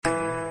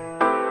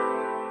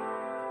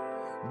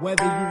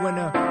Whether you in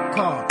a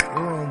car,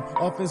 room,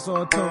 office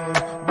or tomb.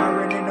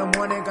 Myron in the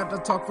morning got to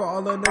talk for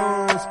all the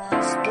news.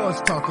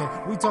 Sports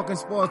talking, we talking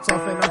sports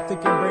often. I'm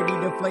thinking Brady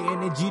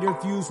deflating and Jeter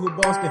fused with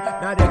Boston.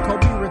 Now that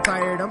Kobe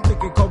retired, I'm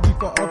thinking Kobe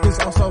for office.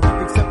 Also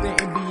accepting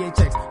NBA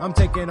checks. I'm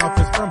taking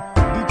office from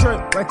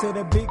Detroit right to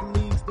the big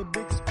leagues, the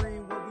big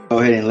screen. Go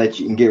ahead and let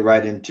you can get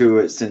right into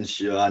it since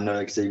I know,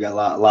 like I said, you got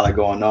a lot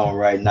going on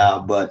right now.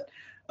 But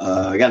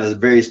I got a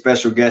very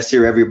special guest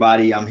here,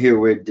 everybody. I'm here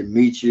with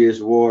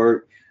Demetrius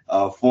Ward,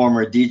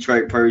 former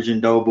Detroit Persian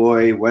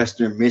Doughboy,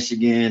 Western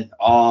Michigan,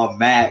 all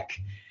MAC,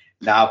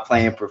 now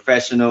playing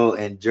professional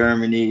in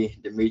Germany.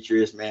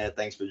 Demetrius, man,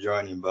 thanks for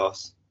joining,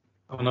 boss.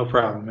 Oh, no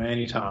problem, man.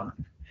 Anytime.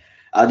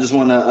 I just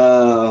want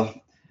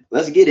to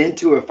let's get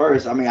into it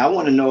first. I mean, I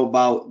want to know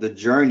about the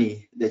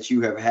journey that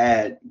you have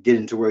had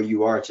getting to where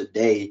you are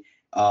today.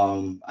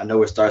 I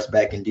know it starts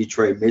back in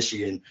Detroit,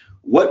 Michigan.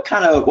 What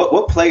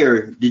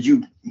player did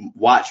you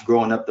watch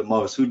growing up the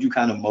most? Who'd you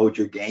kind of mold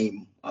your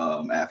game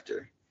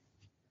after?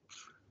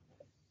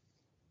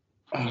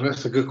 Oh,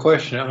 that's a good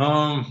question.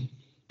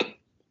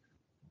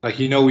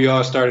 We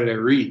all started at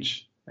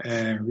Reach,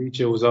 and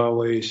Reach, it was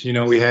always,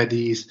 we had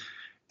these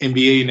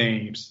NBA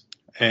names,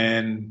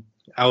 and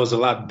I was a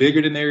lot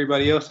bigger than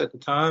everybody else at the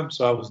time,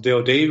 so I was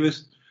Dale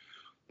Davis.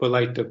 But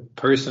like the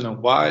person to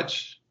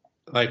watch,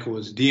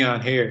 was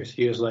Deion Harris.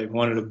 He was like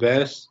one of the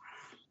best.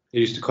 They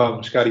used to call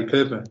him Scottie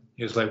Pippen.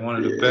 He was like one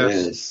of the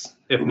best,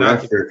 if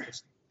not the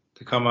best,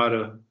 to come out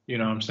of,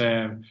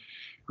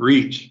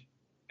 Reach.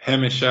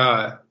 Him and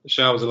Shad.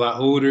 Shad was a lot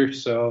older,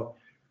 so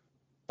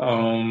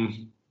I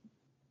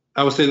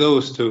would say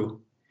those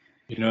two.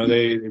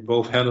 They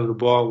both handle the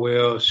ball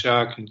well.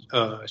 Shad can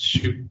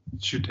shoot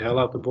the hell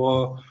out the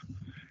ball,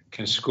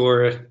 can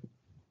score it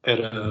at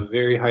a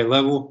very high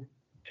level.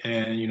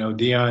 And,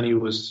 Deion, he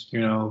was,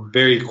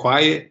 very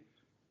quiet,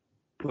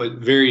 but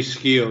very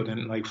skilled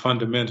and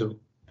fundamental.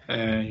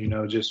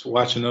 And, just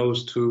watching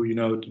those two,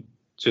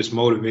 just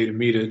motivated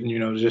me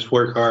to, just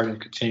work hard and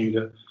continue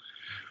to,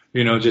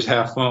 just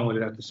have fun with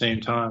it at the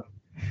same time.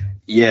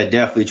 Yeah,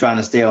 definitely trying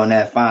to stay on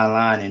that fine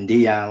line. And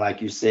Deion,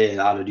 like you said,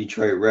 out of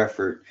Detroit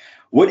Redford.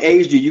 What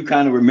age do you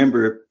kind of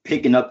remember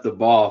picking up the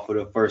ball for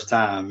the first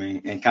time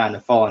and kind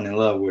of falling in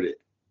love with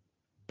it?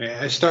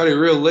 Man, I started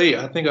real late.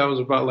 I think I was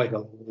about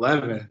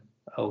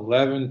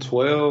 11,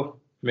 12,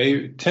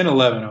 maybe 10,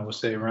 11, I would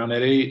say, around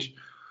that age.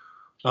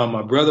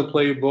 My brother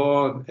played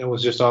ball. It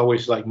was just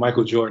always like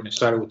Michael Jordan. It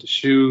started with the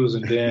shoes,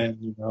 and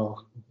then,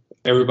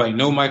 everybody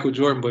know Michael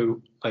Jordan,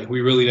 but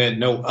we really didn't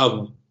know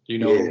of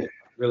him,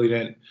 really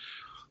didn't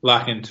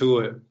lock into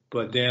it.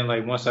 But then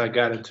once I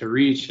got into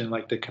Reach and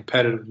the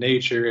competitive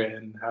nature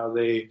and how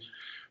they,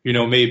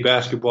 made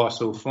basketball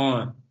so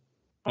fun,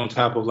 on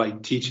top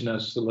of teaching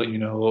us,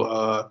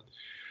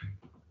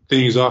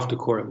 things off the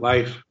court,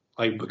 life,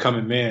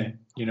 becoming men,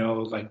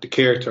 the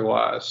character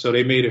wise. So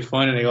they made it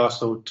fun, and they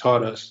also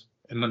taught us,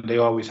 and they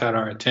always had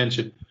our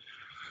attention.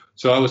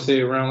 So I would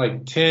say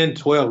around 10,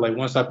 12,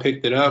 once I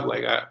picked it up,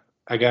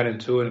 I got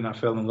into it and I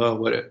fell in love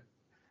with it.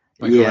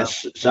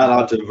 Shout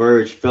out to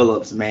Verge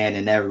Phillips, man,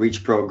 and that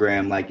Reach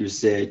program, like you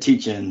said,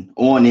 teaching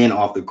on and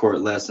off the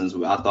court lessons,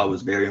 I thought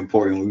was very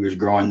important when we was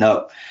growing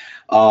up.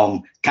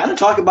 Kind of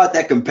talk about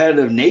that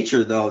competitive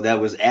nature, though,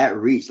 that was at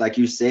Reach. Like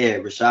you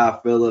said,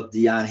 Rashad Phillips,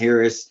 Deion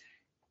Harris,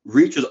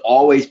 Reach was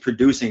always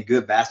producing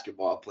good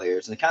basketball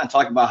players. And kind of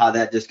talk about how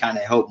that just kind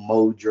of helped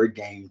mold your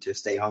game to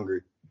stay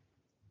hungry.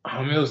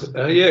 It was,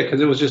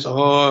 because it was just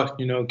all,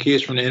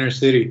 kids from the inner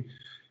city.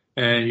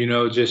 And,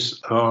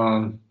 just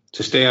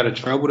to stay out of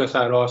trouble. That's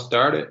how it all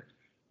started.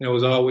 And it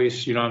was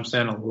always, a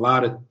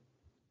lot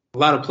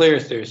of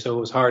players there. So it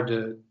was hard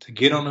to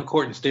get on the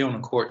court and stay on the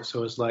court.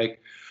 So it's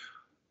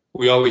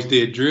we always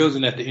did drills,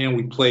 and at the end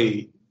we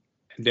played.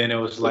 And then it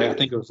was I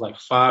think it was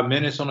 5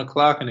 minutes on the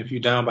clock. And if you're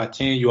down by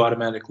 10, you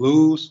automatic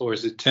lose. Or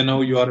is it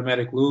 10-0, you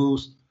automatic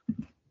lose?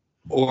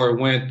 Or it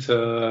went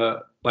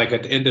to,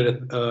 at the end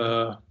of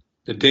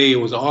the day, it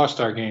was an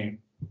all-star game.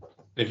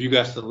 If you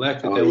got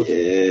selected, that was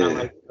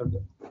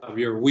of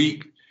your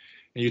week.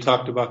 And you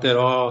talked about that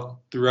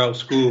all throughout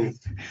school.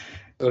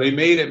 So they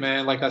made it,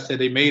 man. Like I said,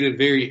 they made it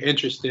very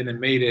interesting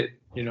and made it,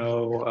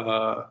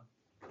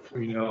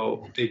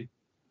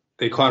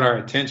 they caught our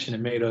attention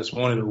and made us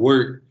want to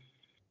work.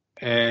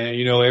 And,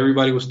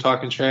 everybody was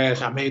talking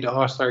trash. I made the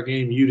All-Star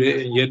game. You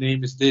didn't. Your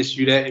name is this.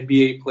 You that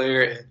NBA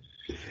player.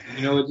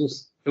 And, it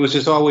was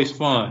just always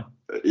fun.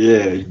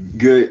 Yeah,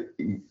 good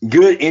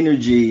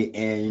energy.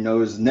 And, it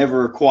was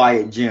never a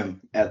quiet gym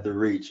at the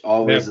Reach.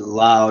 Always a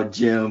loud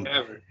gym.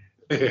 Never.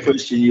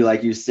 Pushing you,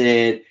 like you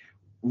said.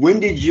 When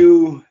did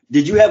you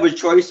have a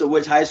choice of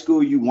which high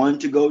school you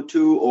wanted to go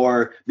to,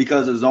 or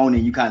because of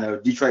zoning, you kind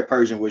of Detroit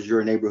Persian was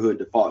your neighborhood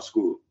default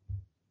school?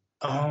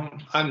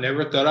 I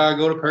never thought I'd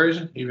go to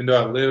Persian, even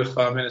though I lived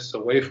 5 minutes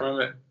away from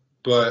it.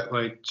 But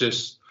with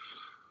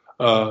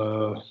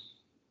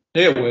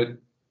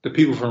the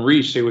people from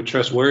Reach, they were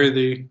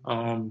trustworthy.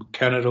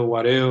 Canada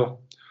Waddell,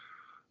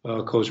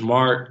 Coach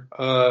Mark,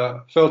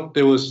 felt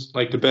it was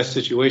the best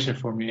situation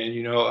for me,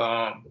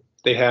 and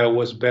they had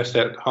what's best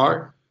at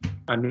heart.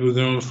 I knew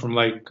them from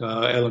like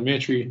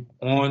elementary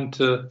on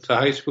to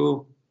high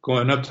school,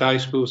 going up to high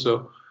school.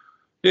 So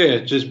yeah,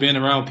 just being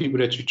around people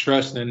that you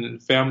trust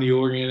and family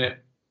oriented.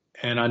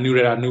 And I knew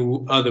that I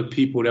knew other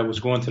people that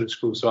was going to the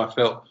school, so I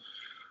felt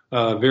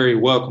very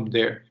welcome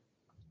there.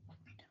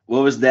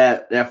 What was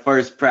that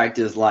first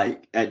practice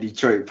like at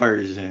Detroit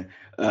Persian?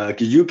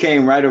 Because you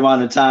came right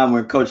around the time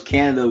when Coach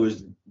Canada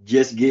was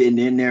just getting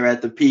in there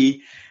at the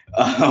P.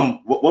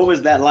 What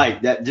was that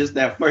like?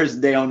 That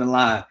first day on the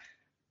line?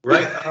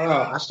 Right.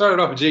 I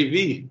started off at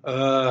JV.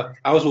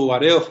 I was with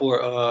Waddell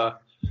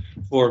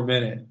for a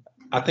minute.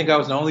 I think I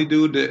was the only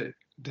dude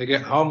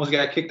that almost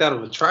got kicked out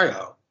of a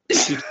tryout.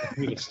 He told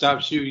me to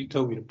stop shooting. He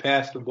told me to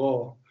pass the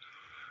ball.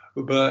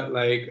 But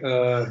like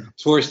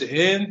towards the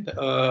end,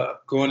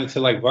 going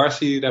into like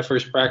varsity, that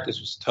first practice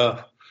was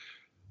tough.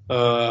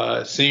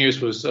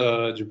 Seniors was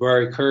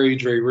Jabari Curry,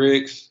 Dre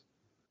Riggs.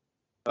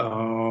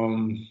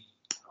 Who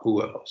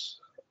else?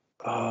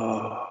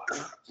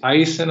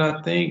 Tyson,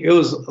 I think. It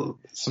was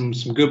some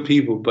good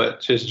people,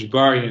 but just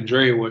Jabari and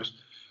Dre was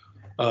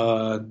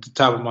the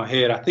top of my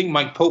head. I think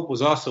Mike Pope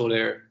was also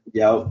there.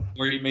 Yep.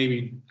 Where he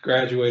maybe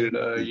graduated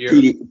a year.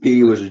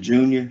 Petey was a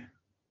junior.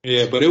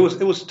 Yeah, but it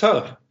was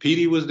tough.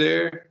 Petey was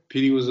there.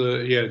 Petey was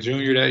a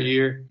junior that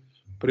year,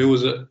 but it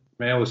was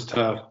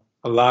tough.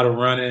 A lot of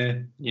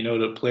running. You know,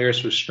 the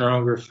players were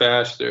stronger,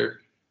 faster,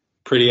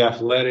 pretty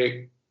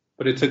athletic.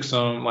 But it took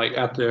some, like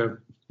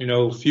after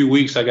a few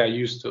weeks, I got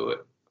used to it.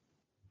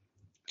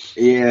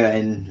 Yeah,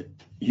 and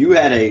you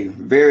had a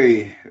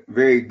very,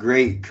 very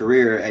great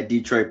career at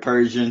Detroit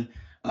Persian.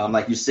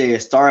 Like you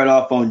said, started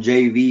off on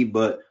JV,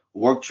 but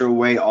worked your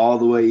way all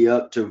the way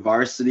up to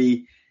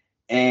varsity.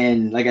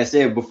 And like I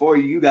said, before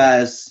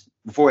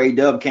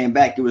A-Dub came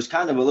back, it was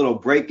kind of a little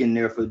break in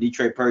there for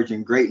Detroit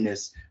Persian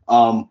greatness.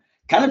 Kind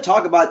of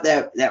talk about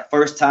that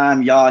first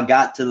time y'all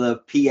got to the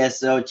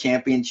PSL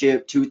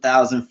championship,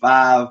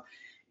 2005.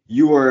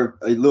 You were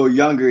a little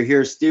younger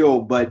here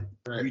still, but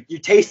right. you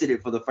tasted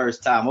it for the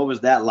first time. What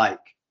was that like?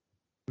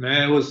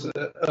 Man, it was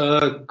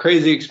a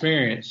crazy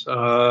experience.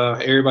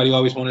 Everybody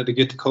always wanted to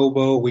get to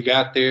Cobo. We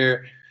got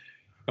there,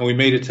 and we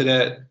made it to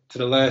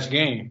the last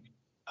game.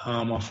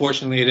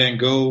 Unfortunately, it didn't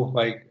go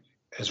like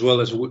as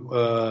well as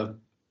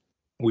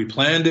we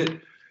planned it.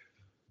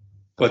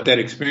 But that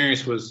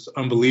experience was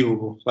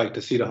unbelievable. Like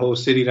to see the whole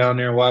city down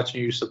there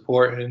watching you,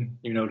 supporting.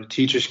 The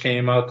teachers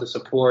came out to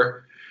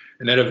support.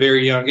 And at a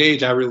very young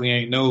age, I really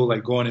ain't know,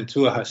 like going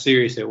into it, how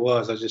serious it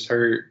was. I just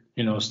heard,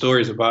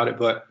 stories about it.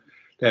 But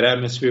that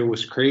atmosphere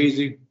was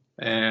crazy.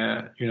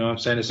 And, what I'm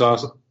saying, it's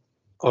also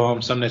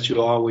something that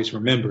you'll always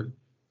remember.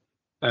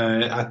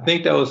 And I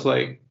think that was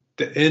like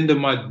the end of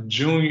my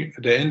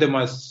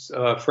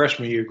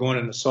freshman year, going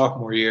into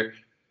sophomore year.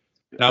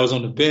 And I was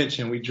on the bench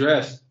and we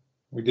dressed.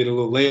 We did a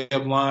little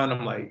layup line.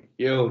 I'm like,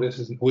 yo,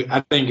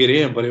 I didn't get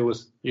in, but it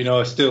was,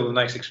 it's still a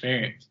nice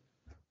experience.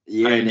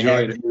 Yeah,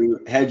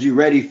 and had you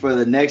ready for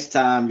the next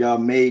time y'all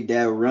made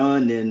that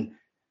run. And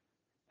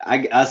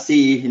I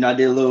see, I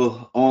did a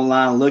little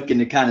online looking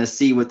to kind of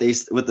see what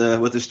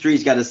the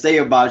streets got to say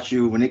about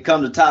you. When it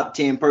comes to top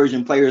 10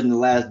 Persian players in the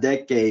last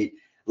decade,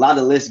 a lot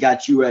of lists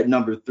got you at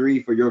number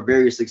 3 for your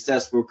very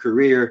successful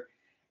career.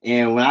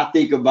 And when I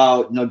think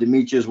about,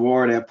 Demetrius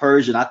Ward at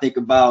Persian, I think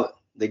about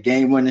the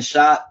game-winning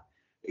shot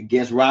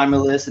against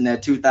Romulus in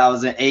that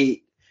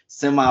 2008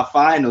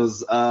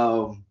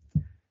 semifinals.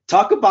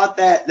 Talk about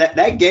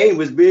that game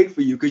was big for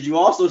you because you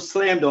also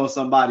slammed on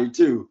somebody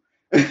too.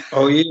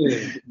 Oh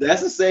yeah,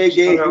 that's the same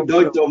game you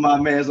dunked on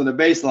my man's on the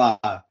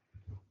baseline.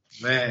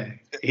 Man,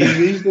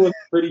 he's doing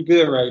pretty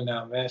good right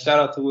now, man. Shout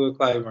out to Will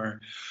Clyburn.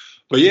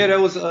 But yeah, that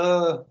was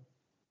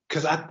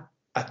because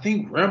I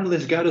think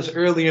Romulus got us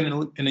early in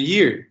the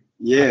year.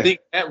 Yeah, I think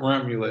at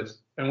Romulus,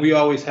 and we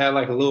always had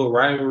like a little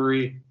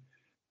rivalry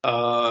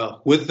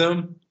with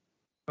them.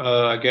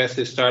 I guess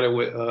it started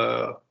with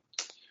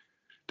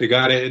the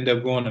guy that ended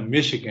up going to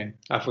Michigan.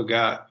 I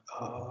forgot.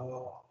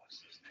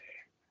 What's his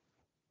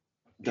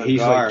name? He's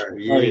guard,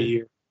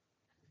 like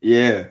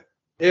yeah.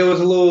 It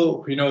was a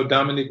little,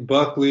 Dominic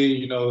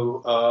Buckley,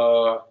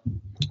 Rashard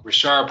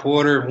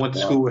Porter, went to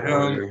school with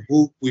him.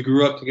 We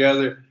grew up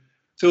together.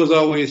 So it was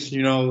always,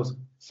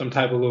 some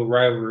type of little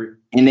rivalry.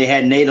 And they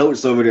had Nate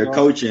Oates over there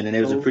coaching, and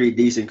it was a pretty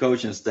decent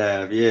coaching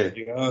staff, yeah.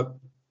 Yeah.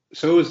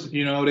 So it was,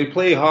 they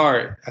played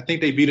hard. I think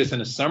they beat us in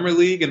the summer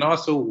league and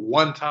also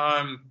one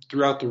time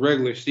throughout the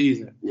regular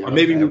season. Yeah, or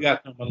maybe we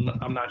got them.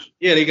 I'm not sure.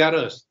 Yeah, they got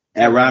us.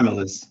 At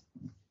Romulus.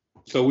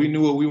 So we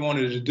knew what we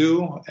wanted to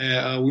do,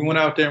 and we went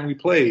out there and we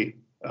played.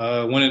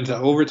 Went into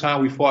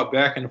overtime. We fought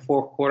back in the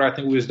fourth quarter. I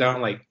think we was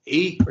down like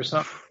 8 or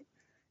something.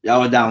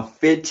 Y'all were down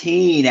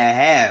 15 at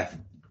half.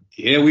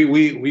 Yeah,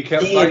 we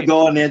kept fighting.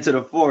 Going into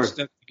the fourth.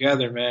 Stuck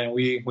together, man.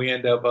 We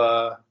end up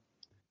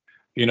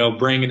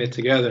bringing it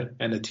together,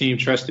 and the team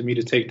trusted me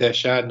to take that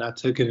shot, and I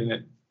took it,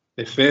 and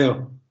it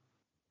failed.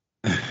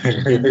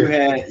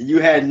 you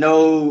had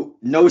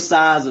no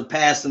signs of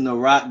passing the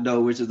rock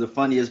though, which is the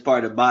funniest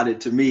part about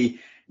it to me.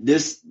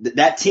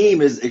 That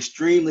team is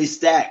extremely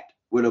stacked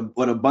with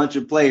a bunch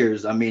of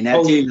players. I mean,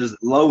 that team is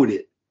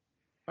loaded.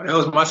 That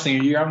was my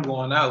senior year. I'm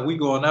going out. We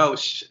going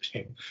out.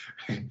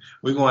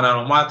 We going out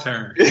on my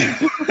turn.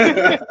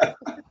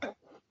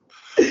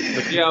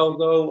 But yeah, I was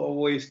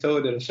always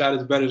told that a shot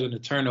is better than a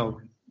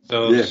turnover.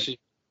 So if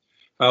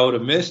I would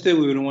have missed it,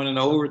 we would have won in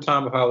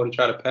overtime. If I would have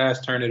tried to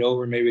pass, turn it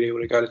over, maybe they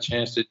would have got a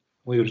chance that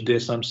we would have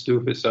did something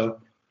stupid. So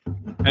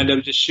I ended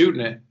up just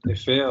shooting it. It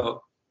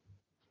failed.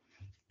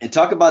 And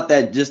talk about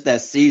that, just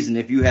that season.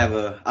 If you have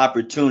an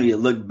opportunity to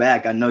look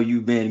back, I know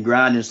you've been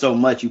grinding so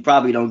much, you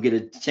probably don't get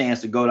a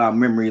chance to go down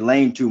memory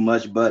lane too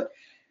much, but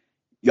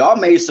y'all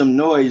made some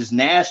noise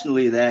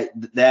nationally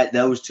that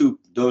those two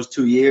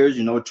years,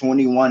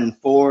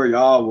 21-4,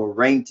 y'all were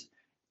ranked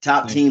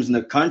top teams in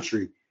the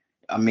country.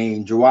 I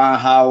mean, Juwan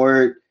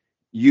Howard,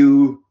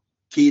 you,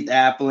 Keith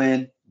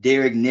Applin,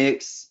 Derek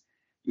Nix,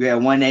 you had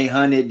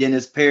 1-800,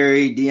 Dennis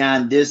Perry,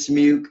 Deion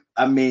Dismuke.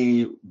 I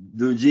mean,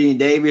 Eugene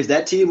Davis.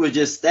 That team was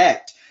just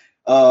stacked.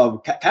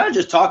 Kind of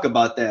just talk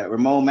about that.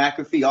 Ramon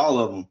McAfee, all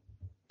of them.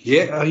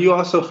 Yeah, you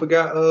also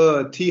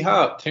forgot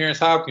T-Hop, Terrence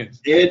Hopkins.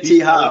 Yeah,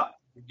 T-Hop.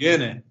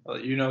 Beginning,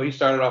 he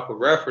started off with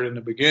Redford in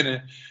the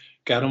beginning,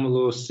 got him a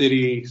little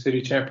city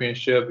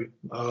championship,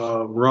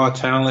 raw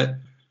talent.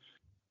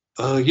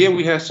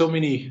 We had so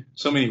many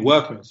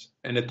weapons,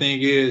 and the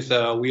thing is,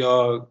 we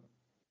all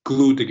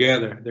glued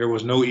together. There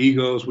was no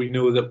egos. We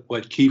knew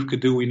what Keith could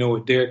do. We know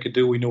what Derek could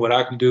do. We knew what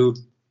I can do.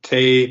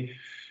 Tay,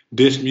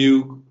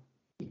 Dismuke,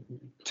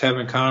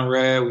 Tevin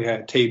Conrad. We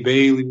had Tay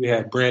Bailey. We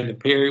had Brandon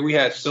Perry. We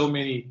had so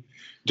many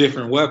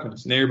different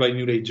weapons, and everybody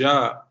knew their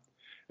job.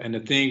 And the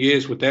thing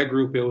is, with that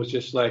group, it was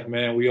just like,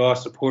 man, we all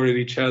supported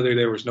each other.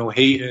 There was no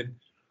hating.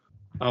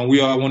 We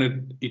all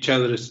wanted each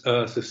other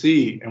to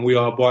succeed, and we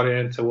all bought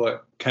into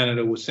what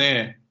Canada was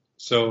saying.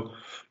 So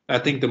I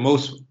think the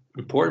most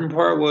important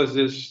part was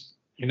this,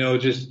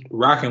 just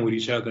rocking with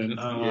each other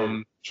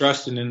and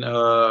trusting and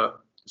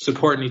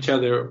supporting each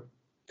other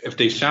if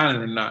they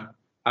shining or not.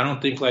 I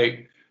don't think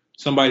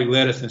somebody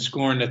led us in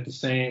scoring at the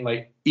same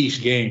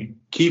each game.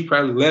 Keith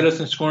probably led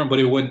us in scoring, but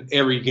it wasn't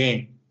every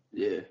game.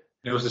 Yeah.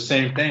 It was the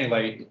same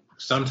thing.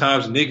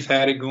 Sometimes Knicks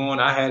had it going,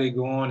 I had it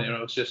going, and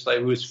it was just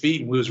we was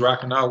feeding. We was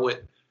rocking out with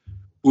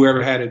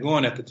whoever had it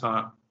going at the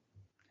time.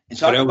 And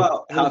talk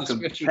about how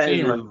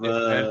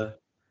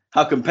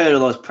competitive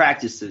those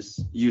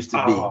practices used to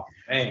be. Oh,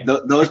 man.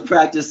 Those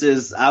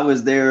practices, I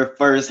was there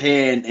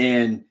firsthand,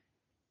 and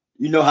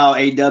you know how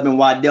A-Dub and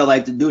Waddell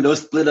like to do. They'll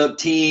split up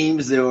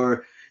teams,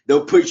 or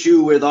they'll put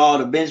you with all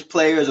the bench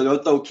players, or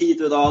they'll throw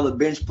Keith with all the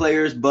bench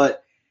players,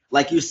 but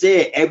like you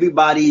said,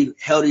 everybody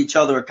held each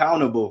other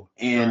accountable,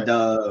 and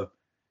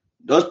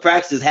those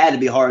practices had to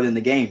be harder than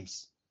the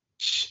games.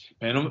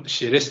 Man,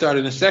 it started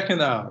in the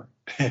second hour.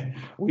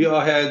 We all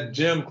had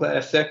gym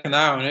class second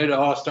hour, and it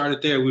all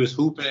started there. We was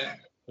hooping.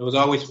 It was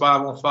always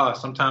 5-on-5.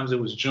 Sometimes it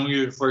was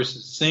juniors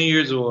versus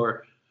seniors,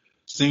 or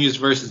seniors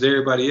versus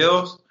everybody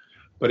else.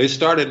 But it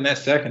started in that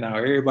second hour.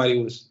 Everybody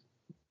was,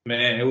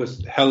 it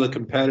was hella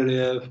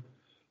competitive,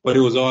 but it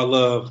was all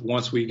love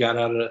once we got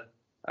out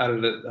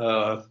of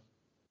the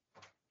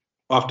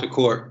off the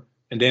court.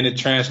 And then it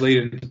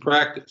translated into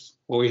practice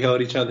where we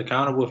held each other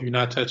accountable. If you're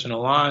not touching the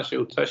line,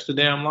 she'll touch the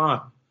damn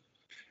line.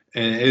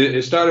 And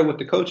it started with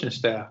the coaching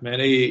staff, man.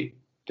 They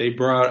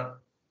brought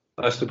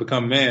us to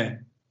become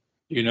men,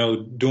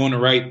 doing the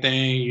right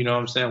thing,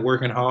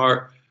 working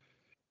hard.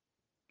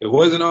 It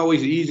wasn't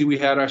always easy. We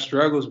had our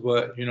struggles,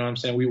 but,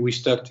 we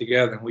stuck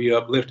together and we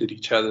uplifted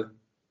each other.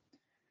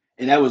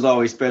 And that was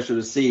always special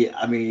to see.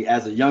 I mean,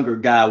 as a younger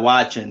guy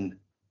watching,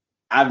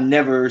 I've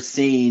never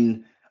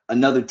seen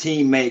another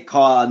teammate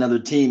call another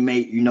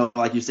teammate,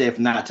 like you said,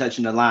 for not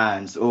touching the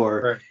lines,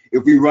 or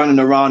if we running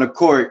around the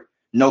court,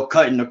 no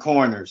cutting the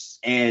corners.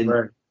 And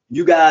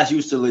you guys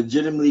used to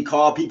legitimately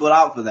call people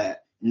out for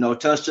that.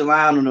 Touch the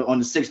line on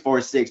the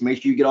 646.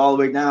 Make sure you get all the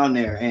way down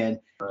there. And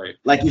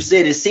like you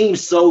said, it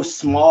seems so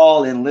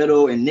small and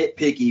little and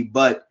nitpicky,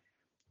 but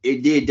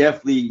it did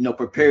definitely,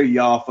 prepare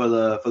y'all for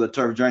the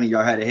turf journey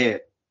y'all had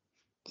ahead.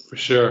 For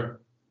sure.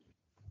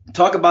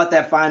 Talk about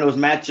that finals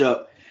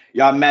matchup.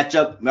 Y'all met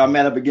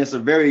up against a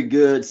very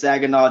good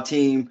Saginaw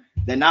team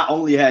that not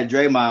only had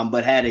Draymond,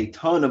 but had a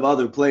ton of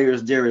other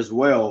players there as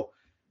well.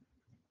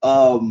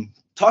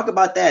 Talk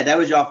about that. That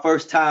was your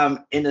first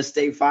time in the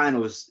state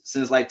finals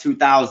since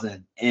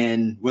 2000.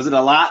 And was it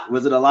a lot?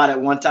 Was it a lot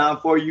at one time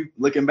for you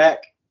looking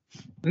back?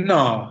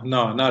 No,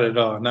 not at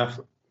all. Not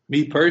for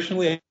me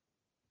personally.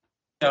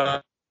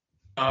 I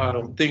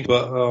don't think,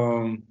 but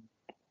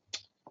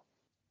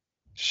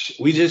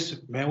we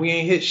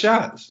ain't hit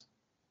shots.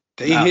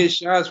 They hit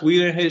shots. We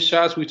didn't hit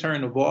shots. We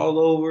turned the ball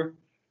over,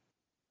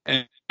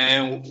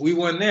 and we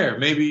weren't there.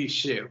 Maybe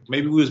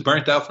we was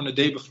burnt out from the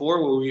day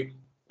before, where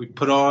we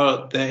put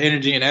all the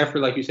energy and effort.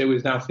 Like you said, we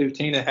was down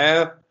 15 and a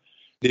half.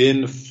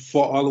 Didn't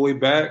fall all the way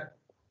back.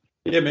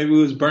 Yeah, maybe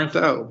we was burnt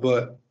out.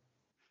 But,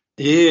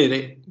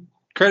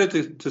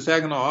 credit to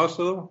Saginaw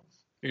also.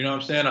 You know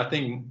what I'm saying? I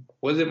think,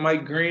 was it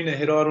Mike Green that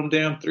hit all them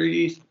damn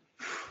threes?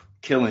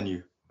 Killing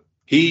you.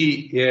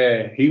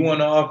 He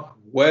went off.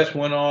 West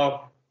went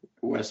off.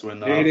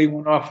 They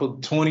went off for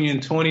 20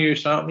 and 20 or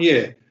something.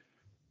 Yeah.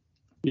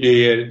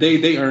 Yeah,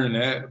 they earned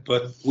that,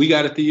 but we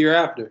got it the year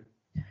after.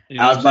 You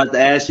know I what was I'm saying? about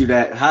to ask you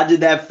that. How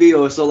did that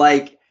feel? So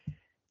like,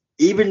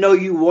 even though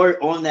you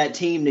weren't on that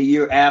team the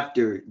year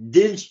after,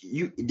 did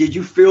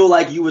you feel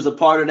like you was a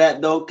part of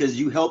that though? Because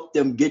you helped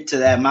them get to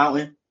that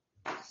mountain.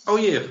 Oh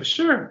yeah, for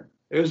sure.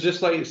 It was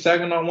just like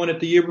Saginaw won it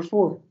the year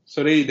before,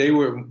 so they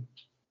were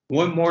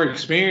one more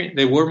experienced.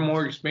 They were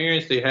more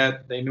experienced.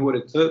 They knew what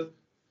it took,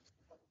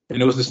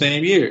 and it was the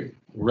same year.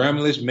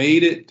 Ramlis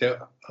made it.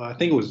 I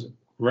think it was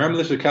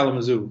Ramlis or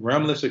Kalamazoo.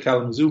 Ramlis or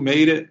Kalamazoo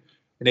made it,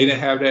 and they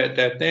didn't have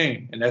that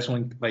thing, and that's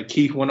when like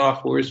Keith went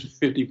off for his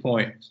 50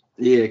 points.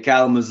 Yeah,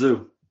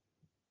 Kalamazoo.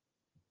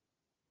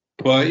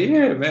 But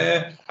yeah,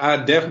 man, I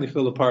definitely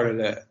feel a part of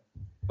that.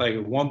 Like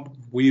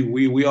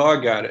we all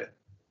got it.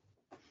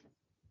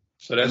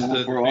 So that's One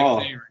the for big all.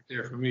 thing right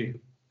there for me.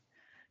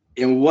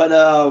 And what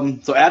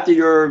so after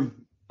your,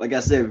 like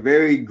I said,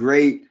 very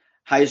great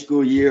high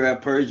school year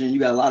at Persian, you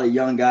got a lot of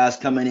young guys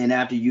coming in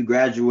after you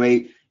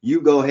graduate.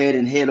 You go ahead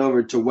and head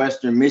over to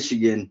Western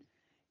Michigan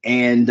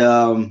and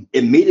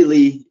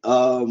immediately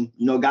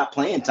got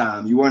playing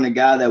time. You weren't a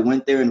guy that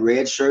went there and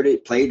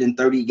redshirted, played in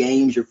 30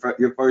 games your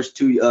first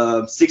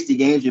 60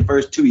 games your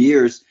first 2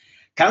 years.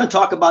 Kind of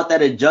talk about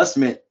that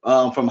adjustment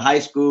from high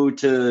school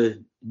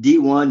to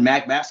D1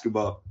 MAC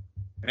basketball.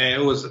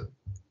 And it was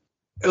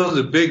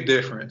a big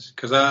difference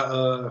because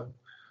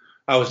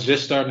I was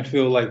just starting to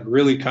feel like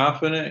really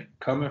confident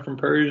coming from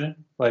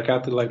Persian. Like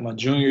after like my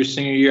junior,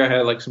 senior year, I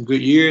had like some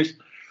good years,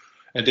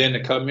 and then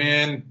to come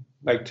in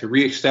like to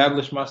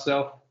reestablish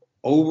myself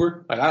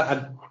over. Like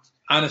I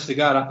honest to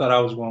God, I thought I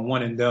was going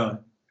one and done.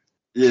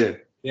 Yeah.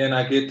 Then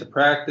I get to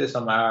practice.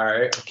 I'm like, all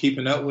right, I'm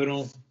keeping up with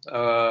them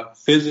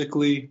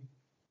physically.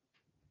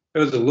 It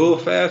was a little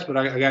fast, but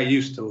I got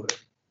used to it.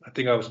 I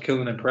think I was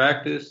killing in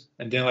practice,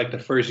 and then like the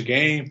first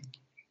game,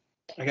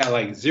 I got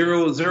like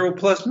zero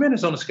plus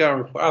minutes on the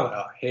scouting report. I was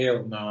like, oh,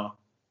 hell no.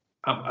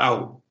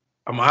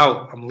 I'm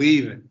out. I'm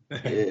leaving.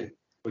 Yeah.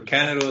 But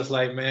Canada was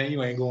like, man,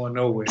 you ain't going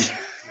nowhere.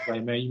 It's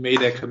like, man, you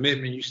made that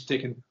commitment. You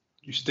sticking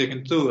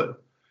to it.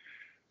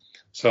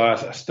 So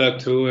I stuck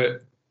to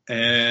it.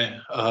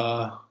 And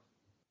I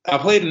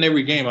played in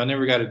every game. I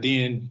never got a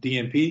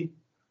DNP.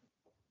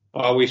 I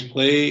always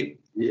played.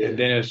 Yeah. And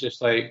then it's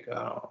just like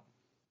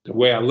the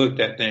way I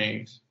looked at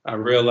things. I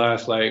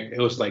realized like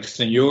it was like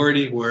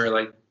seniority where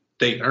like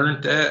they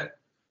earned that.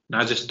 And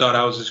I just thought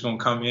I was just going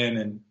to come in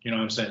and, you know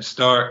what I'm saying,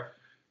 start.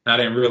 And I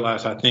didn't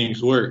realize how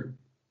things work.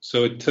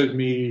 So it took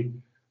me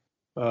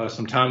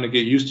some time to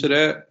get used to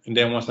that. And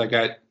then once I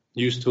got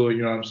used to it,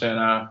 you know what I'm saying,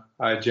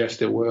 I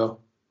adjusted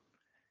well.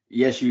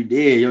 Yes, you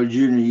did. Your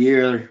junior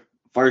year,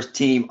 first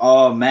team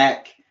All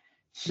MAC,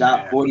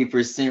 shot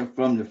 40%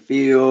 from the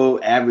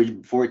field,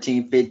 averaged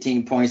 14,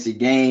 15 points a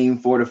game,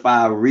 4 to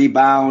 5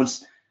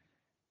 rebounds.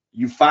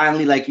 You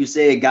finally, like you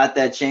said, got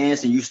that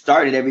chance, and you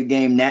started every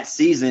game that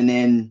season,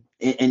 and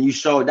you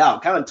showed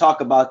out. Kind of talk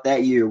about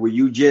that year where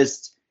you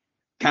just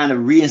kind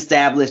of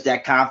reestablished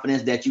that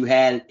confidence that you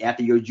had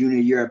after your junior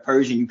year at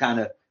Persian. You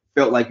kind of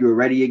felt like you were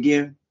ready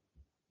again.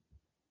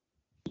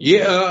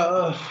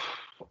 Yeah,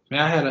 man,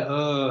 I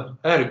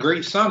had a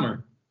great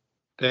summer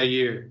that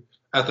year.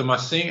 After my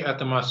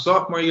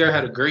sophomore year, I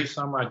had a great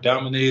summer. I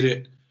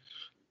dominated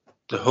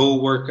the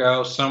whole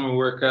workout, summer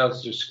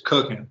workouts, just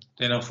cooking.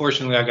 Then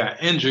unfortunately, I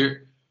got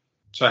injured,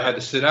 so I had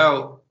to sit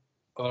out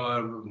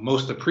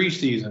most of the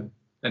preseason,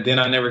 and then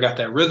I never got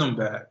that rhythm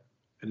back.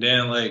 And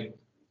then like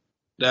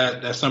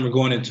that summer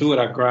going into it,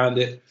 I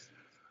grinded,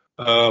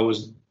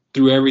 was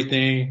through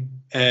everything,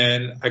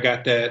 and I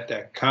got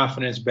that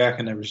confidence back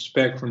and the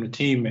respect from the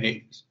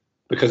teammates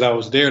because I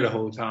was there the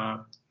whole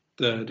time.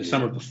 The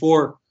summer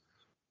before,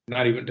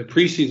 not even the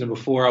preseason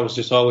before, I was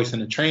just always in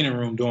the training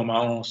room doing my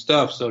own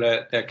stuff, so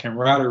that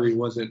camaraderie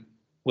wasn't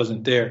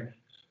there.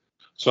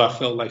 So I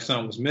felt like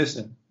something was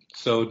missing.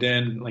 So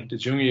then, like the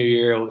junior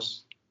year,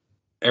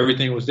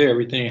 everything was there.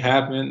 Everything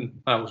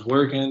happened. I was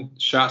working.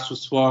 Shots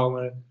was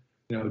falling.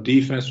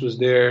 Defense was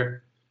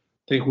there.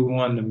 I think we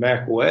won the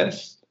MAC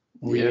West.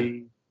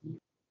 We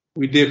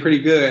did pretty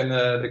good in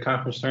the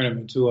conference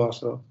tournament too,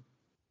 also.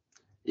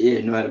 Yeah,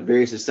 had a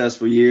very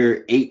successful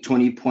year, 8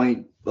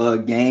 20-point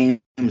games.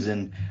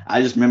 And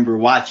I just remember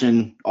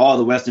watching all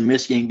the Western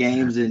Michigan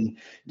games, and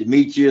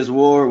Demetrius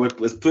Ward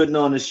was putting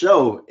on the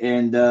show.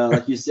 And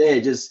like you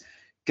said, just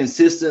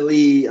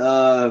consistently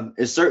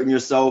asserting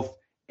yourself.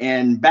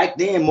 And back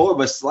then, more of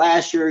a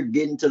slasher,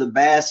 getting to the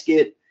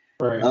basket.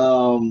 Right.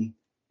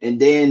 And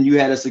then you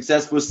had a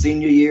successful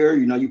senior year.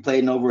 You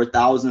played in over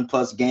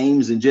 1,000+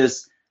 games. And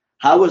just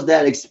how was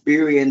that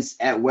experience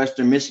at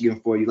Western Michigan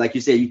for you? Like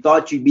you said, you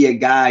thought you'd be a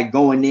guy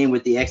going in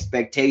with the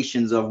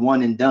expectations of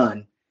one and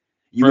done.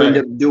 You right. end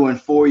up doing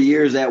 4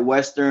 years at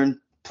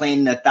Western,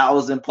 playing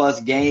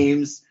 1,000+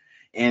 games,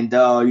 and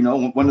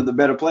one of the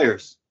better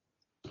players.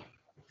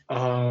 You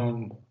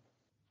got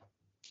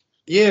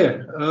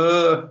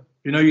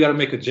to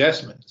make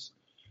adjustments.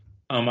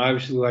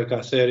 Obviously, like I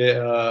said,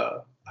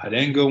 I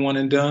didn't go one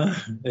and done.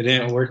 It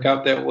didn't work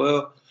out that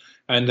well.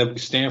 I ended up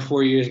staying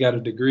 4 years, got a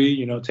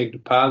degree, take the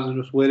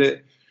positives with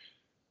it.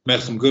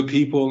 Met some good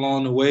people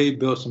along the way,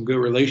 built some good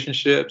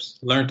relationships,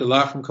 learned a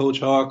lot from Coach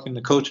Hawk and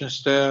the coaching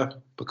staff,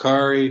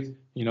 Bakari,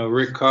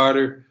 Rick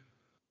Carter,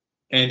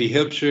 Andy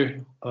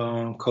Hipsher,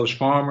 Coach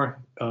Farmer,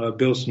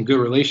 built some good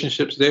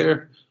relationships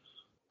there.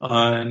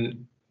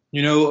 And,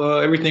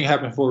 everything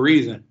happened for a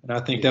reason. And I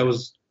think that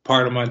was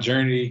part of my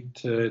journey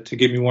to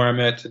get me where I'm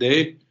at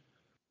today.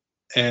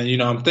 And,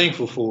 I'm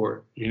thankful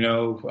for it.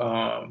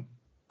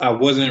 I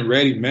wasn't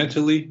ready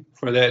mentally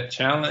for that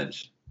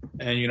challenge.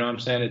 And,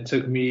 it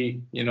took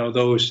me,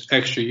 those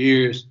extra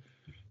years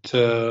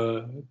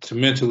to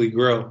mentally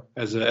grow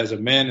as a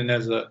man and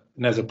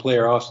as a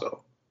player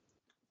also.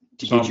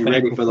 To get you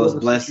ready for those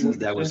blessings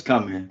that was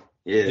coming.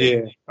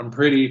 Yeah, I'm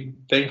pretty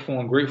thankful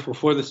and grateful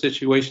for the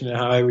situation and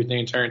how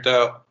everything turned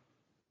out.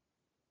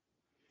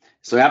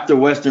 So after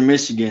Western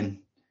Michigan,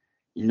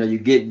 you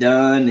get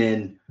done,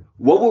 and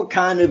what were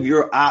kind of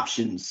your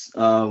options,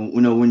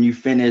 when you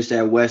finished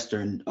at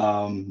Western?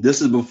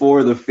 This is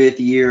before the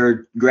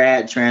 5th-year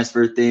grad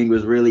transfer thing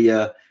was really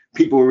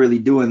people were really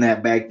doing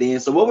that back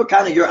then. So what were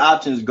kind of your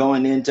options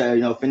going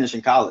into,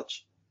 finishing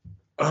college?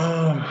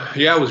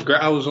 I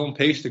was on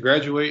pace to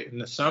graduate in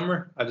the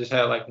summer. I just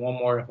had one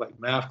more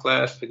math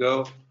class to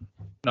go.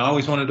 And I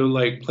always wanted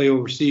to play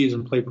overseas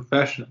and play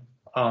professional.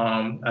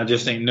 I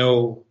just didn't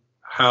know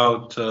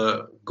how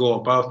to go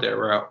about that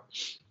route.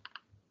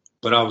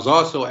 But I was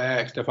also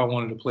asked if I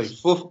wanted to play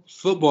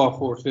football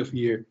for a 5th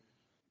year.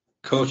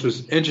 Coach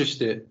was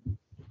interested.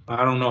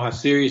 I don't know how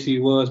serious he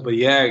was, but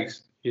he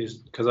asked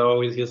because I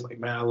always get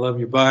man, I love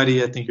your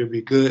body. I think you'll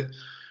be good.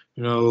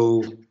 I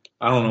don't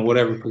know,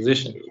 whatever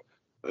position.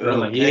 But I'm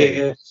like,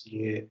 yeah.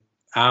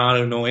 I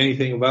don't know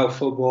anything about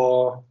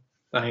football.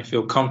 I didn't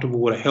feel comfortable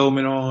with a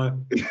helmet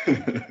on.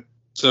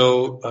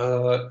 So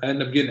I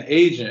ended up getting an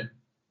agent.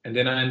 And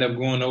then I ended up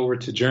going over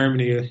to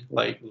Germany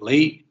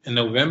late in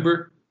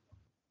November.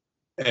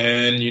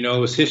 And, it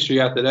was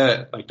history after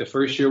that. The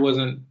first year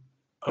wasn't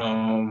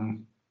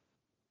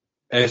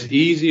as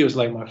easy. It was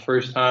my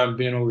first time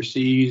being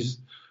overseas.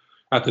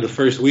 After the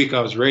first week,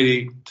 I was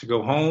ready to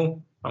go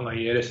home. I'm like,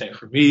 yeah, this ain't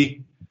for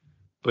me.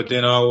 But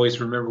then I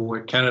always remember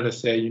what Canada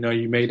said,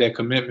 you made that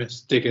commitment,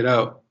 stick it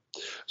out.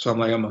 So I'm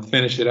like, I'm going to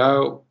finish it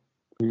out.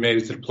 We made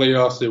it to the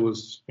playoffs. It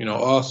was,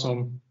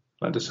 awesome.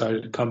 I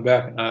decided to come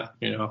back,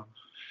 and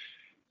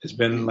it's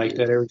been like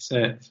that ever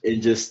since.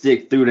 And just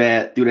stick through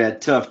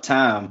that tough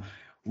time.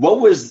 What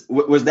was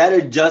that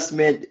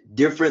adjustment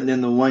different than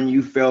the one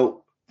you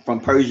felt from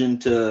Persian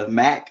to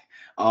MAC?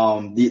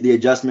 The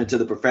adjustment to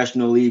the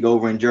professional league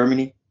over in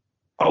Germany?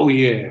 Oh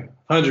yeah,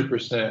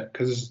 100%.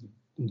 Because it's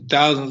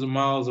thousands of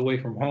miles away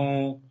from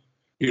home.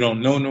 You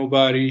don't know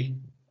nobody.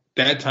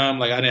 That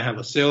time, I didn't have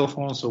a cell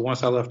phone, so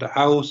once I left the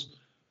house,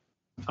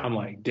 I'm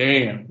like,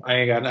 damn,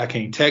 I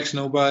can't text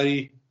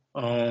nobody.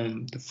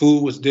 The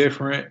food was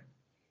different.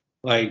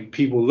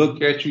 People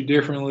look at you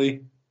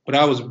differently. But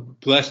I was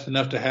blessed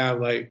enough to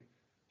have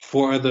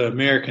 4 other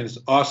Americans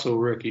also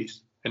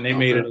rookies, and they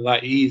made it a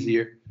lot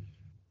easier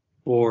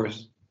for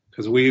us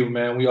because it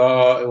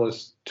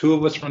was 2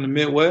 of us from the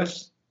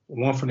Midwest,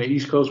 1 from the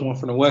East Coast, 1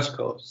 from the West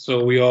Coast.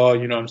 So we all,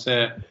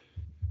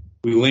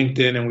 we linked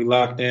in and we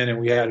locked in and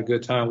we had a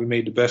good time. We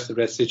made the best of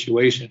that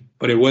situation,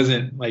 but it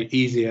wasn't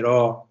easy at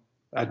all.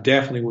 I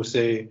definitely would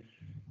say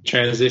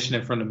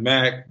transitioning from the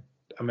MAC,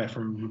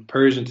 from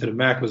Persian to the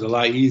MAC was a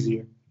lot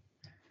easier.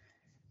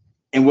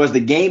 And was the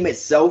game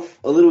itself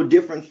a little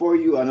different for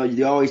you? I know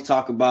you always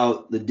talk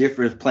about the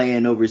difference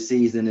playing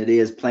overseas than it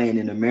is playing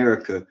in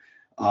America.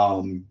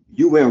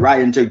 You went right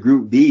into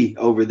Group B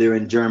over there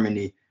in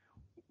Germany.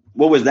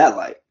 What was that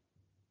like?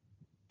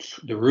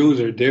 The rules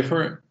are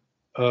different.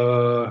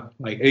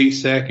 8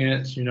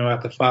 seconds,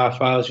 after 5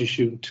 fouls, you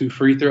shoot 2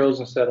 free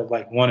throws instead of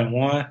 1 and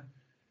 1.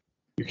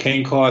 You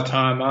can't call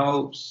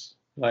timeouts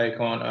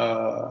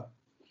on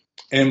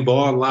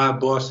in-ball, live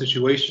ball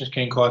situations,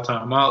 can't call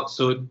timeouts.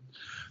 So it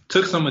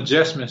took some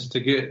adjustments to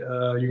get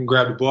you can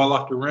grab the ball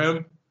off the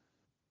rim.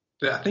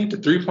 I think the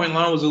 3-point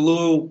line was a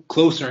little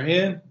closer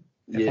in,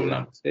 if I'm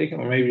not mistaken,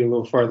 or maybe a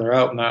little further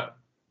out. Not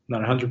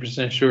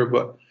 100% sure,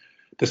 but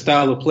the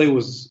style of play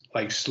was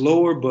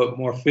slower but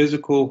more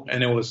physical,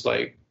 and it was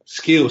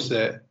skill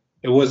set.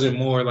 It wasn't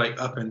more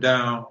up and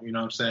down. You know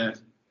what I'm saying?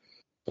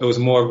 It was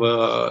more of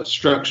a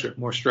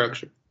more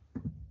structure.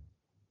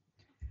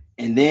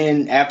 And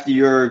then after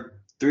your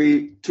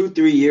 3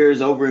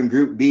 years over in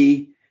Group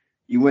B,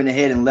 you went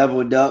ahead and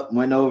leveled up,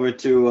 went over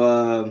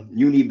to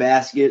Uni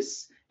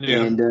Baskets,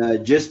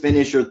 and just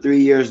finished your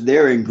 3 years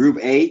there in Group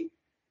A.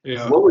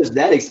 Yeah. What was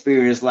that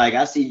experience like?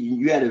 I see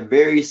you had a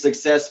very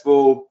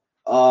successful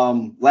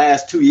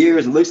last 2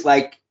 years. It looks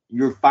like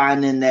you're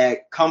finding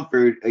that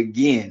comfort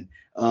again.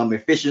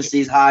 Efficiency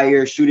is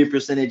higher, shooting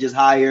percentage is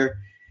higher,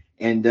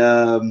 and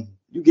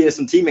you get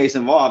some teammates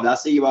involved. I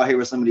see you out here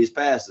with some of these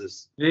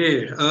passes.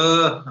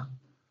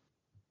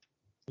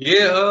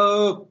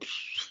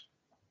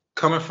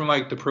 Coming from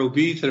the Pro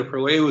B to the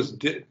Pro A was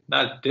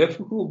not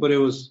difficult, but it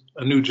was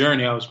a new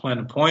journey. I was playing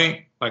the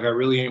point. I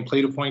really ain't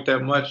played the point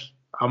that much.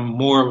 I'm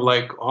more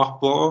of off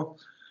ball,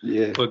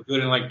 but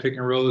good in pick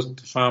and rolls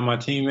to find my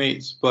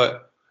teammates.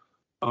 But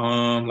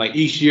Like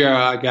each year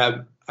I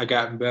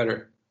gotten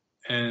better.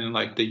 And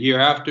like the year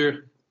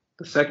after,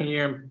 the second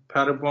year in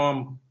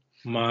Paderborn,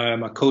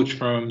 my coach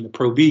from the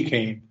Pro B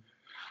came.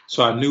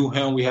 So I knew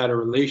him. We had a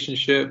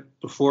relationship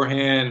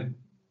beforehand.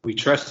 We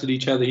trusted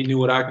each other. He knew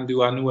what I can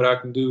do. I knew what I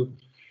can do.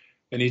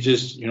 And he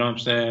just, you know what I'm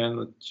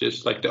saying,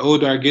 just like the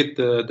older I get,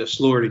 the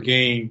slower the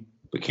game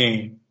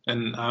became.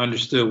 And I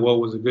understood what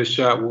was a good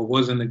shot, what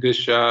wasn't a good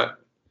shot,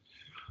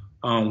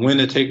 when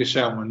to take a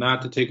shot, when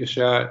not to take a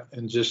shot.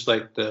 And just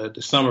like the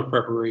summer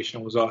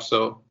preparation was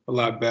also a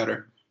lot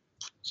better.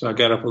 So I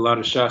got up a lot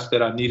of shots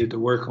that I needed to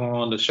work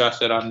on, the shots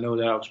that I know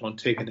that I was going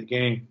to take in the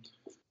game.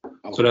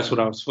 Okay. So that's what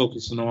I was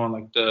focusing on,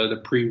 like the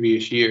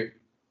previous year.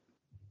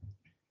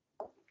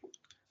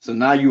 So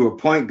now you were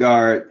point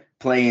guard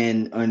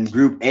playing on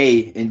Group A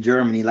in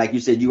Germany. Like you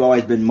said, you've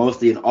always been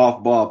mostly an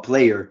off-ball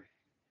player.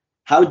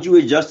 How did you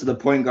adjust to the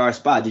point guard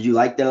spot? Did you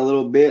like that a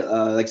little bit?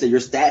 Like I said, your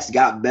stats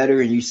got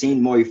better and you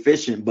seemed more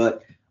efficient.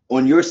 But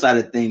on your side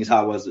of things,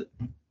 how was it?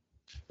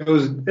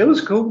 It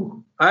was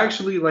cool. I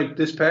actually, like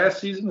this past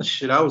season,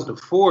 I was the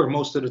 4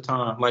 most of the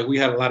time. Like we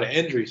had a lot of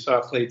injuries, so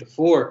I played the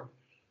 4.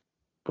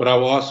 But I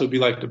will also be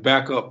like the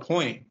backup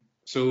point.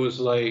 So it was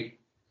like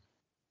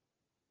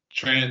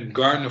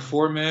guarding the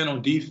 4-man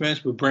on defense,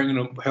 but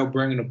help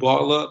bringing the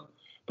ball up.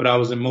 But I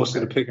was in most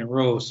of the pick and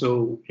roll.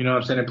 So, you know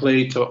what I'm saying? It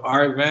played to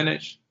our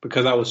advantage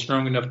because I was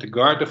strong enough to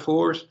guard the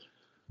 4s.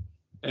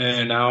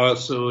 And I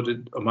also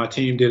my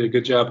team did a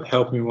good job of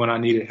helping me when I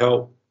needed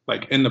help,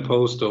 like in the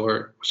post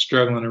or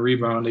struggling to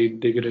rebound. They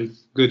did a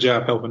good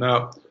job helping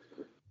out.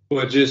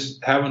 But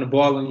just having the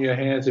ball in your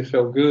hands, it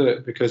felt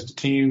good because the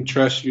team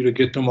trusts you to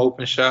get them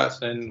open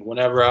shots. And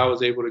whenever I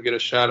was able to get a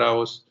shot, I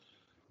was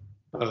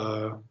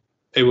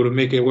able to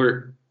make it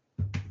work.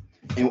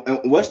 And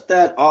what's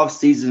that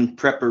off-season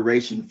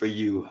preparation for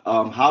you?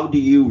 How do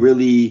you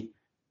really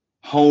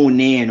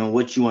hone in on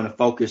what you want to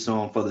focus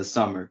on for the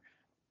summer?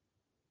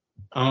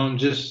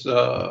 Just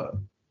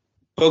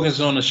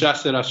focus on the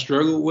shots that I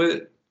struggled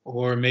with,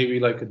 or maybe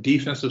like a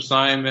defensive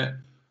assignment.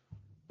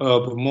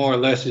 But more or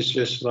less, it's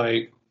just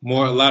like a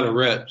lot of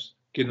reps,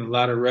 getting a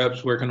lot of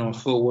reps, working on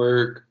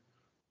footwork,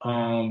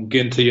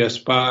 getting to your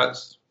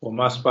spots. Well,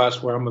 my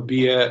spots where I'm going to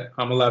be at,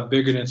 I'm a lot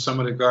bigger than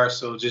some of the guards,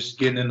 so just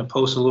getting in the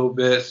post a little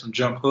bit, some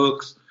jump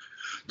hooks,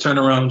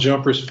 turnaround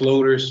jumpers,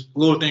 floaters,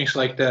 little things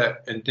like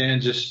that. And then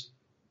just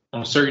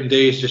on certain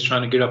days, just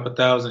trying to get up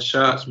 1,000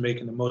 shots,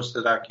 making the most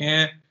that I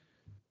can,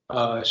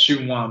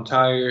 shooting while I'm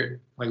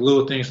tired, like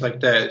little things like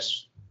that.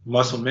 It's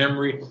muscle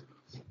memory,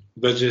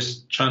 but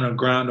just trying to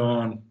grind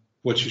on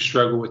what you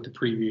struggled with the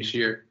previous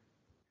year.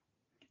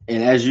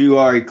 And as you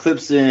are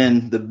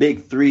eclipsing the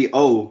big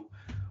 3-0,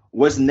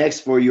 what's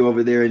next for you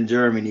over there in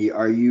Germany?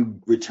 Are you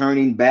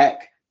returning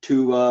back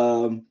to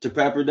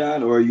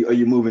Pepperdine, or are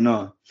you moving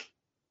on?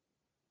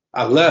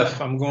 I left.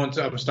 I'm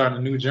starting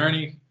a new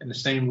journey in the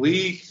same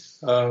league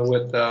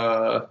with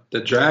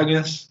the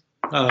Dragons.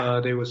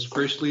 They was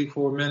first league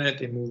for a minute.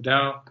 They moved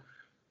down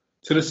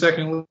to the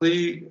second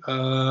league.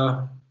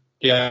 I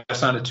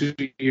signed a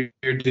 2-year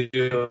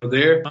deal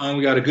there.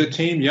 We got a good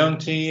team, young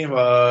team.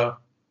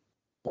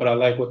 But I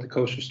like what the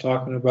coach was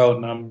talking about,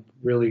 and I'm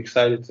really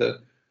excited to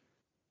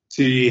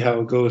see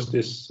how it goes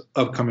this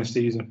upcoming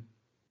season.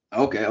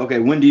 Okay.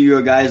 When do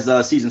your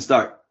guys' season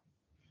start?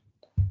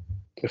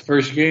 The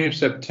first game,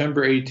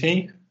 September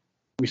 18th.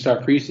 We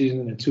start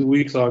preseason in 2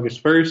 weeks,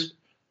 August 1st.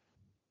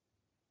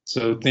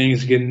 So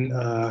things getting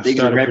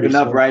started ramping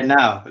up right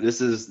now.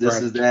 This is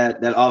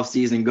that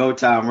off-season go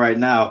time right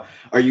now.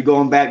 Are you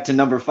going back to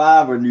number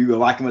 5, or are you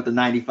locking with the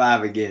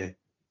 95 again?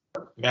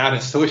 Man, I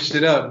done switched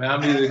it up, man.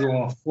 I'm either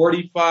going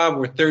 45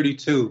 or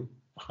 32.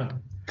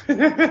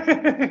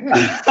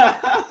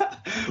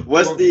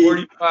 What's the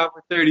 45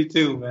 or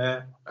 32,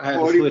 man? I had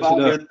 45 to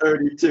switch it up. Or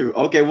 32.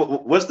 Okay,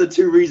 what's the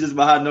 2 reasons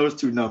behind those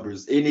 2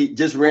 numbers? Any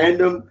just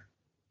random?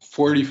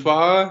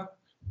 45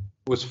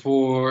 was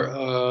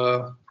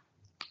for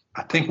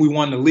I think we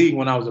won the league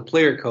when I was a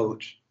player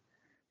coach.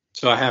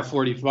 So I had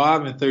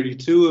 45 and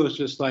 32. It was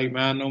just like,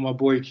 man, I know my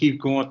boy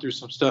keep going through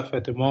some stuff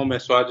at the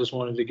moment, so I just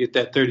wanted to get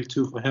that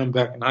 32 for him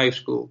back in high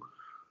school.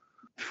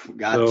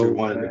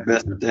 One of the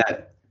best at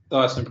that.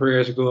 Thoughts and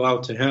prayers go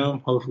out to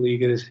him. Hopefully he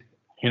gets,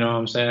 you know what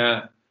I'm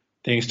saying,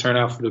 things turn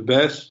out for the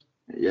best.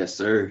 Yes,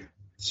 sir.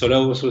 So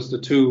those was the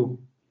 2,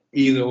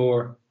 either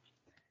or.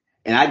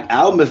 And I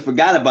almost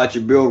forgot about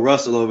your Bill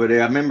Russell over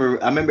there. I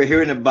remember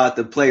hearing about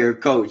the player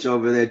coach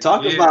over there.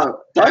 Talk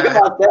about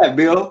that,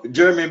 Bill.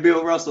 German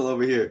Bill Russell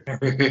over here.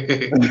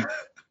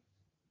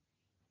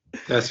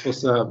 That's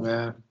what's up,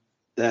 man.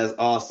 That's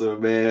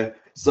awesome, man.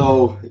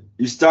 So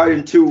you start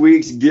in 2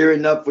 weeks,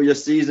 gearing up for your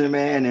season,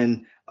 man.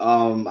 And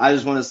I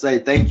just want to say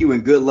thank you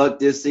and good luck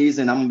this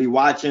season. I'm gonna be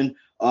watching.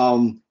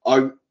 I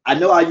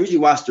know I usually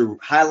watch the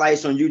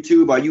highlights on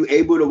YouTube. Are you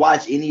able to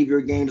watch any of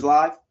your games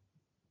live?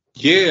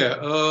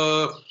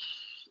 Yeah,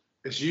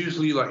 it's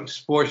usually like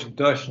Sports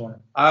Deutschland.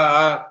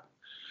 I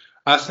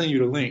send you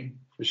the link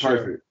for sure.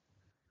 Perfect.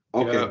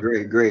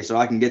 Okay, great. So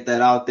I can get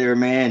that out there,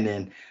 man.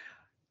 And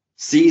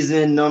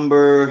season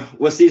number,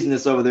 what season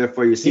is over there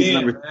for you? Season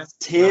number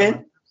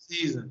 10?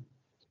 Season.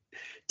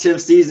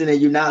 10th season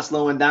and you're not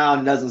slowing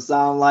down. Doesn't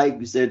sound like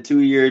you said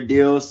 2-year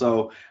deal.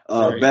 So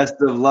Right. best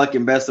of luck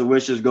and best of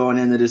wishes going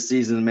into this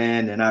season,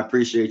 man. And I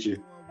appreciate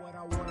you.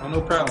 Oh,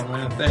 no problem,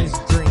 man. Thanks.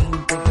 Dream,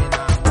 thinking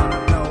I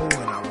wanna know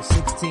when I was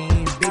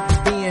 16. Big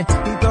Ben,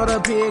 he thought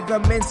up pig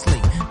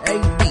immensely.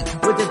 AB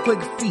with a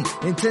quick feet,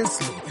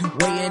 intensely.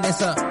 Weighing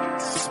this up.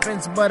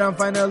 Suspense, but I'm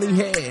finally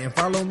here.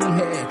 Follow me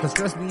here, cause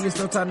trust me, it's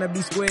no time to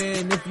be square.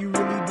 And if you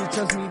really did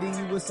trust me, then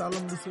you would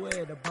solemnly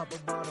swear to pop a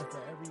bottle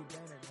for every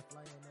banner.